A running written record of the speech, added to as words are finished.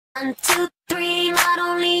1, 2, 3, not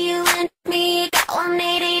only you and me, got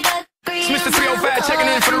 180 degrees. It's Mr. 305 checking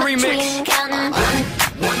in for the remix. Counting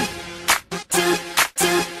 1, 2,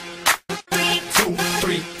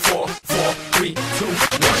 3, 4, 3, 2, 1.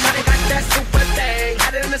 Everybody got that super thing,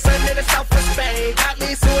 got it in the sun in the south of Spain. Got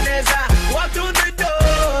me soon as I walk through the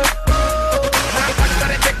door. My pocket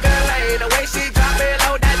started tickling, the way she drop it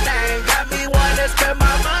low that thing got me wanna spend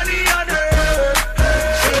my money on her.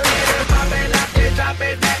 She did it, pop it, lock it, drop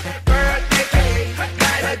it, that birthday cake.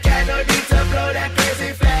 Got a candle, need to blow that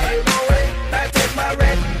crazy flame away. I take my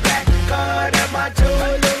red black card and my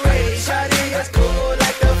jewelry. Shawty is cool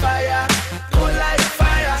like the fire, cool like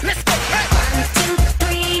fire. Let's go. 1, 2,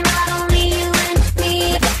 3, not only you and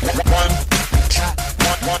me. 1, 2,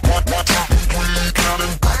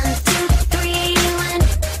 3, you and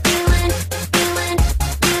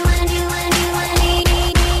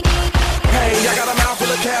Hey, I got a mouth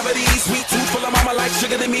full of cavities, sweet tooth full of mama like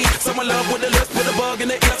sugar to me. Someone love with the lips, with a bug in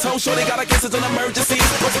the ear. Toe sure they gotta kiss it's an emergency.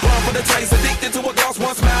 What's the problem for the taste? Addicted to a girl's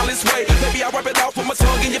one smile this way. Maybe I rub it off with my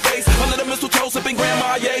tongue in your face. A little mistletoe sipping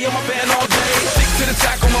grandma, yeah, I'm a fan all day. Stick to the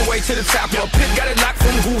track on my way to the top. Yo, Pit got it locked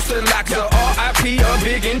from Goose to Locker. R.I.P. a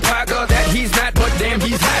big Parker. That he's not, but damn,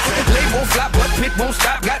 he's hot. Label flop, but Pit won't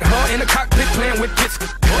stop. Got her in the cockpit playing with Pitts.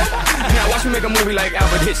 Now watch me make a movie like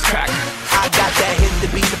Albert Hitchcock. I got that hit to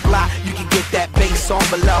beat the block. You can get that bass on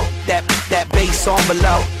below. That bass on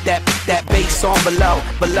below. That bass on below.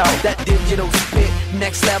 That digital spit.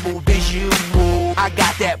 Next level visual. I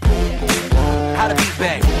got that boom boom boom. How to beat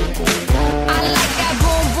bang. Boom boom.